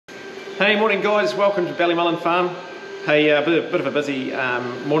Hey, morning guys, welcome to Mullin Farm. Hey, a bit of a busy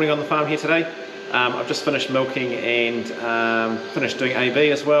morning on the farm here today. I've just finished milking and finished doing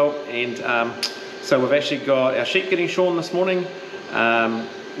AB as well, and so we've actually got our sheep getting shorn this morning.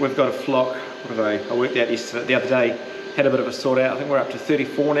 We've got a flock, I worked out yesterday, the other day, had a bit of a sort out. I think we're up to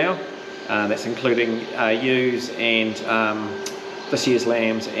 34 now. That's including ewes and this year's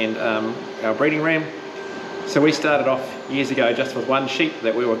lambs and our breeding ram. So we started off years ago just with one sheep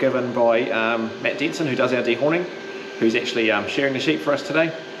that we were given by Matt Denson, who does our dehorning, who's actually shearing the sheep for us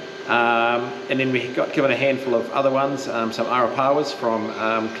today. And then we got given a handful of other ones, some Arapawas from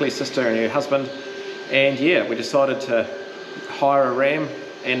Claire's sister and her husband. And yeah, we decided to hire a ram,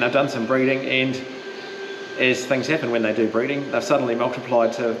 and they've done some breeding, and as things happen when they do breeding, they've suddenly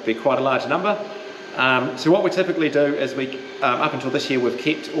multiplied to be quite a large number. So what we typically do is we, up until this year, we've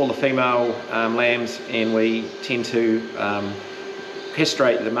kept all the female lambs, and we tend to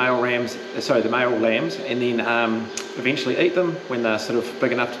castrate the male lambs, and then eventually eat them when they're sort of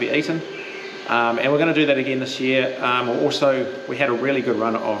big enough to be eaten. And we're going to do that again this year. We had a really good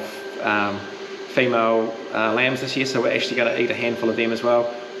run of female lambs this year, so we're actually going to eat a handful of them as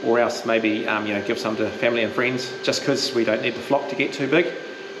well, or else maybe give some to family and friends, just because we don't need the flock to get too big.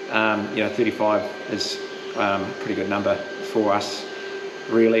 35 is a pretty good number for us.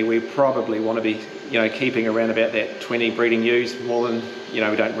 Really, we probably want to be keeping around about that 20 breeding ewes. More than we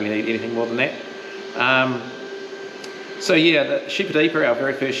don't really need anything more than that. So yeah, the Sheepadeepa, our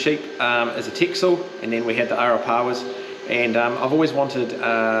very first sheep, is a Texel, and then we had the Arapawas, and I've always wanted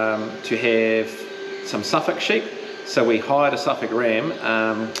to have some Suffolk sheep, so we hired a Suffolk ram.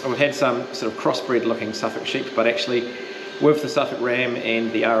 We've had some sort of crossbred looking Suffolk sheep, but actually with the Suffolk ram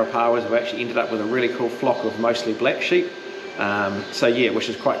and the Arapawas, we've actually ended up with a really cool flock of mostly black sheep. So yeah, which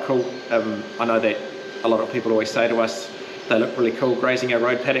is quite cool. I know that a lot of people always say to us they look really cool grazing our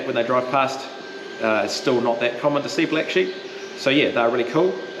road paddock when they drive past. It's still not that common to see black sheep. So yeah, they're really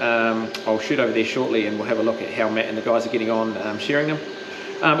cool. I'll shoot over there shortly and we'll have a look at how Matt and the guys are getting on shearing them.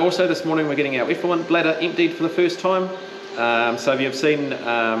 Also this morning we're getting our Effluent bladder emptied for the first time. So if you've seen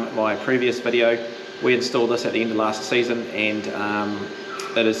my previous video, we installed this at the end of last season, and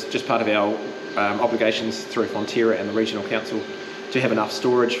it is just part of our obligations through Fonterra and the Regional Council to have enough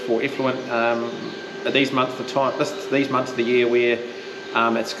storage for effluent at these months of the year where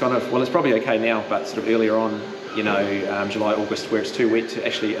it's kind of, well, it's probably okay now, but sort of earlier on, July, August, where it's too wet to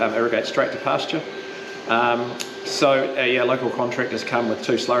actually irrigate straight to pasture. Yeah, local contractors come with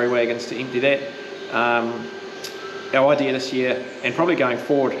 2 slurry wagons to empty that. Our idea this year, and probably going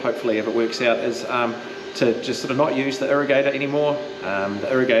forward, hopefully if it works out, is to just sort of not use the irrigator anymore. The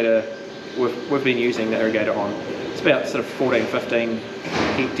irrigator, we've been using the irrigator on, it's about sort of 14, 15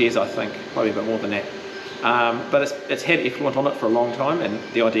 hectares, I think, probably a bit more than that. But it's had effluent on it for a long time, and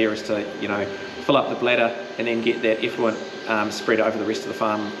the idea is to fill up the bladder and then get that effluent spread over the rest of the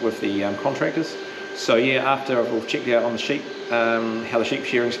farm with the contractors. So yeah, after we've checked out on the sheep, how the sheep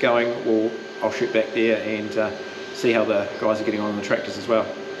shearing's going, I'll shoot back there and see how the guys are getting on the tractors as well.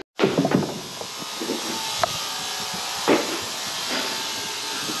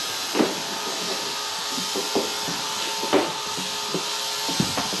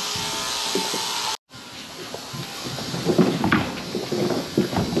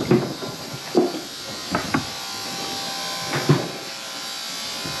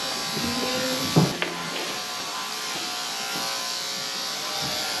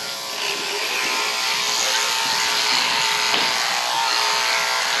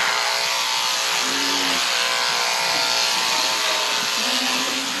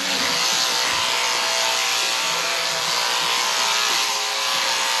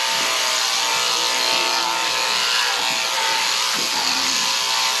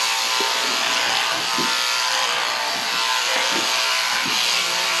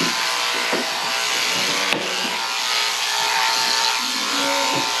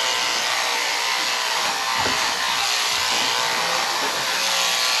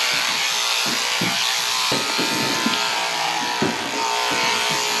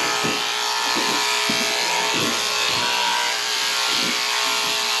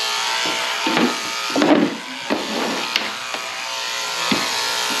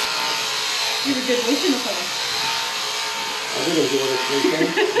 You were good weekend or something? I did enjoy this weekend.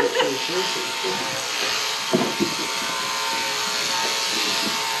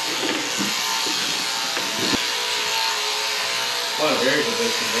 Quite a very good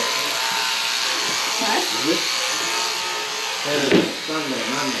weekend, that. What? Saturday, Sunday,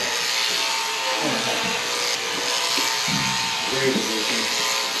 Monday. Very good weekend.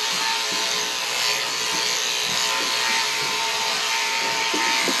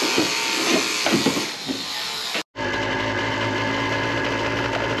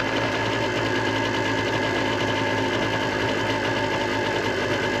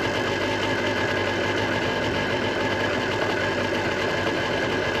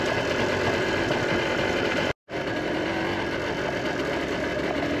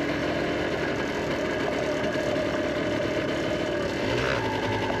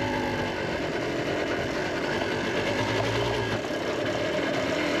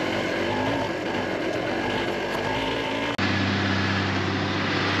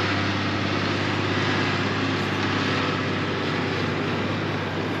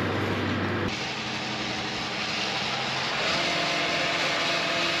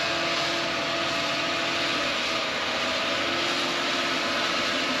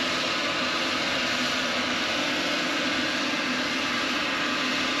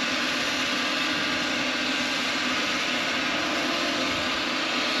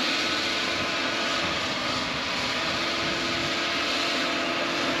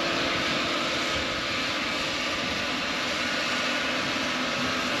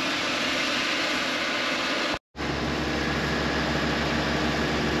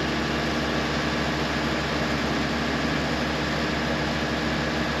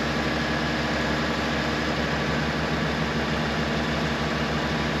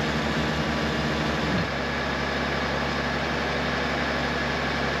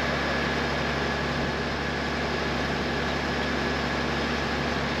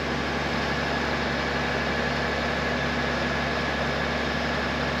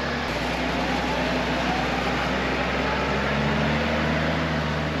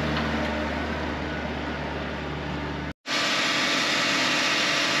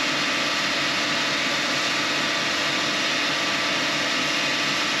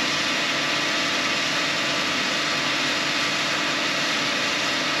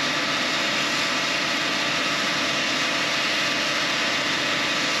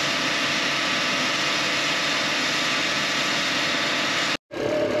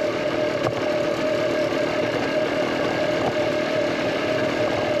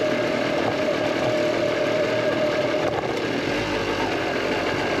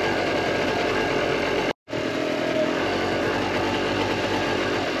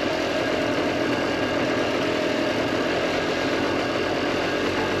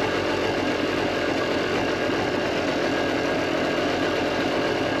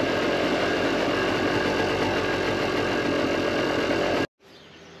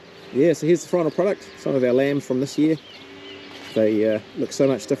 yeah, so here's the final product. Some of our lambs from this year. They look so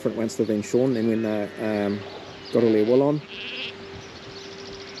much different once they've been shorn than when they got all their wool on.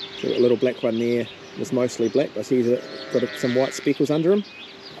 So that little black one there was mostly black, but he's got some white speckles under him.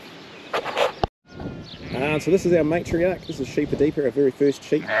 So this is our matriarch. This is Sheaper, our very first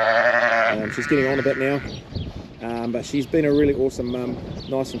sheep. She's getting on a bit now, but she's been a really awesome mum,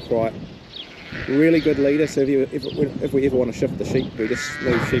 nice and quiet, really good leader. So if we ever want to shift the sheep, we just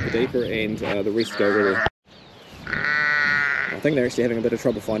move Sheaper and the rest go with her. I think they're actually having a bit of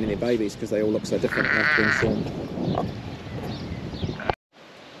trouble finding their babies because they all look so different after being shorn.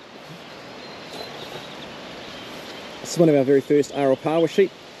 This is one of our very first Arapawa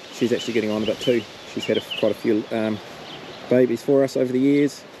sheep. She's actually getting on a bit too. She's had quite a few babies for us over the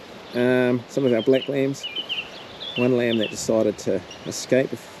years. Some of our black lambs. One lamb that decided to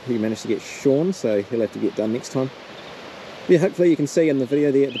escape if he managed to get shorn, so he'll have to get done next time. Yeah, hopefully you can see in the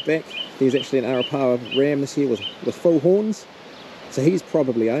video there at the back, there's actually an Arapawa ram this year with full horns. So he's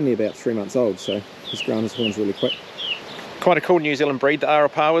probably only about 3 months old, so he's grown his horns really quick. Quite a cool New Zealand breed, the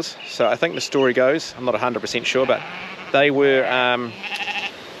Arapawas. So I think the story goes, I'm not 100% sure, but they were,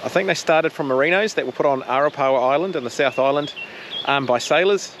 I think they started from merinos that were put on Arapawa Island in the South Island by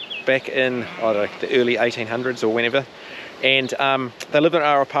sailors back in, I don't know, the early 1800s or whenever. And they lived on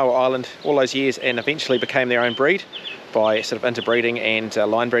Arapawa Island all those years and eventually became their own breed by sort of interbreeding and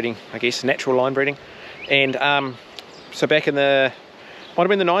line breeding, I guess, natural line breeding. And so back in the, might have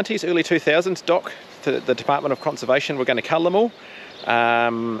been the 90s, early 2000s, the Department of Conservation were going to cull them all.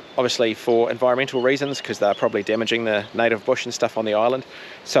 Obviously for environmental reasons, because they're probably damaging the native bush and stuff on the island.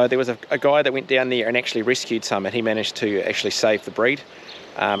 So there was a guy that went down there and actually rescued some, and he managed to actually save the breed.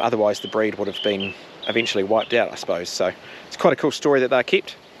 Otherwise the breed would have been eventually wiped out, I suppose. So it's quite a cool story that they're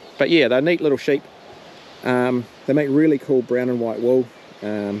kept. But yeah, they're neat little sheep. They make really cool brown and white wool.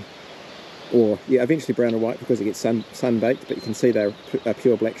 Or yeah, eventually brown and white because it gets sun-baked, but you can see they're a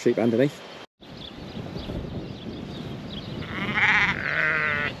pure black sheep underneath.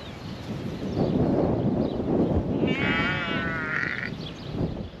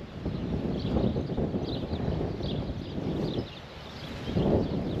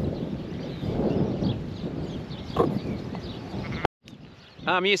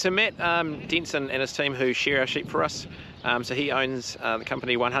 Yeah, so Matt Denson and his team who share our sheep for us, so he owns the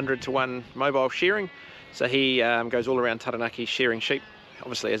company 100:1 Mobile Shearing, so he goes all around Taranaki shearing sheep.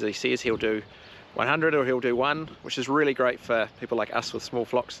 Obviously, as he says, he'll do 100 or he'll do one, which is really great for people like us with small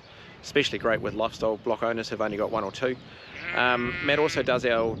flocks, especially great with lifestyle block owners who've only got 1 or 2. Matt also does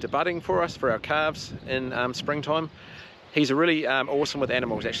our debudding for us for our calves in springtime. He's really awesome with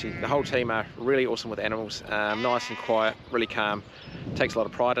animals, actually. The whole team are really awesome with animals, nice and quiet, really calm, takes a lot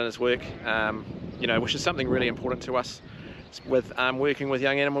of pride in his work, you know, which is something really important to us with working with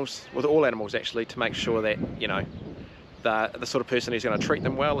young animals, with all animals actually, to make sure that, you know, the sort of person who's going to treat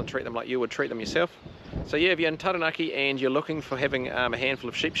them well and treat them like you would treat them yourself. So yeah, if you're in Taranaki and you're looking for having a handful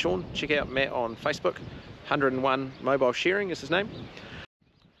of sheep shorn, check out Matt on Facebook. 101 Mobile Shearing is his name.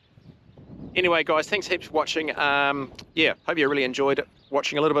 Anyway guys, thanks heaps for watching. Yeah, hope you really enjoyed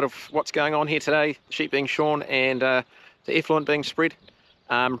watching a little bit of what's going on here today, sheep being shorn and the effluent being spread.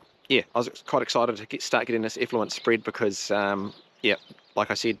 Yeah, I was quite excited to start getting this effluent spread because yeah, like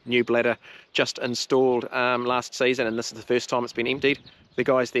I said, new bladder just installed last season, and this is the first time it's been emptied. The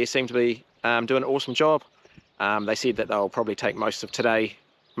guys there seem to be doing an awesome job. They said that they'll probably take most of today,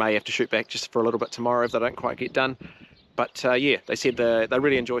 may have to shoot back just for a little bit tomorrow if they don't quite get done. But yeah, they said they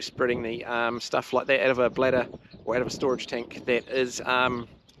really enjoy spreading the stuff like that out of a bladder or out of a storage tank that is,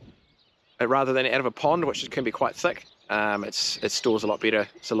 rather than out of a pond, which can be quite thick. It stores a lot better.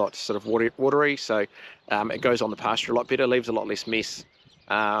 It's a lot sort of watery, so it goes on the pasture a lot better, leaves a lot less mess.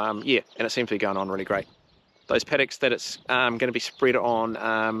 Yeah, and it seems to be going on really great. Those paddocks that it's going to be spread on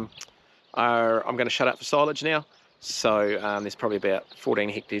I'm going to shut up for silage now. So there's probably about 14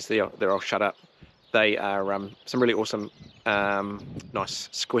 hectares there that I'll shut up. They are some really awesome, nice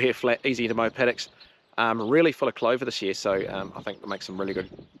square, flat, easy to mow paddocks. Really full of clover this year, so I think we'll make some really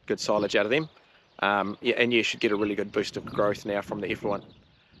good silage out of them. Yeah, and you should get a really good boost of growth now from the effluent.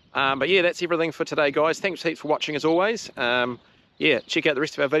 But yeah, that's everything for today, guys. Thanks heaps for watching as always. Yeah, check out the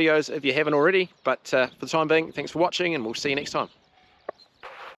rest of our videos if you haven't already. But for the time being, thanks for watching, and we'll see you next time.